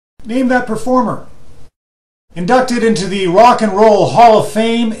Name that performer. Inducted into the Rock and Roll Hall of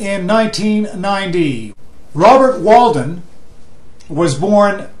Fame in 1990. Robert Walden was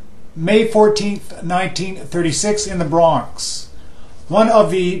born May 14th, 1936 in the Bronx. One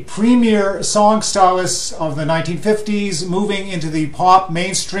of the premier song stylists of the 1950s, moving into the pop,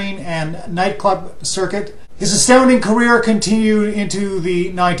 mainstream, and nightclub circuit. His astounding career continued into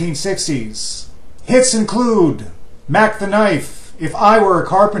the 1960s. Hits include Mac the Knife, If I Were a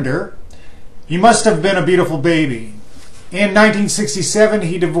Carpenter, You Must Have Been a Beautiful Baby. In 1967,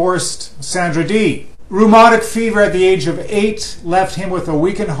 he divorced Sandra Dee. Rheumatic fever at the age of 8 left him with a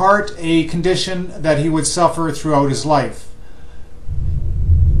weakened heart, a condition that he would suffer throughout his life.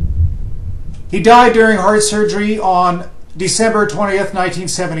 He died during heart surgery on December 20th,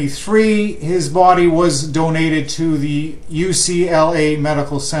 1973. His body was donated to the UCLA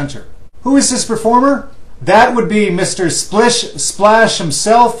Medical Center. Who is this performer? That would be Mr. Splish Splash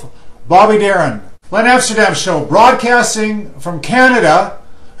himself, Bobby Darin. Len Amsterdam Show, broadcasting from Canada,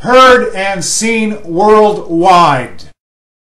 heard and seen worldwide.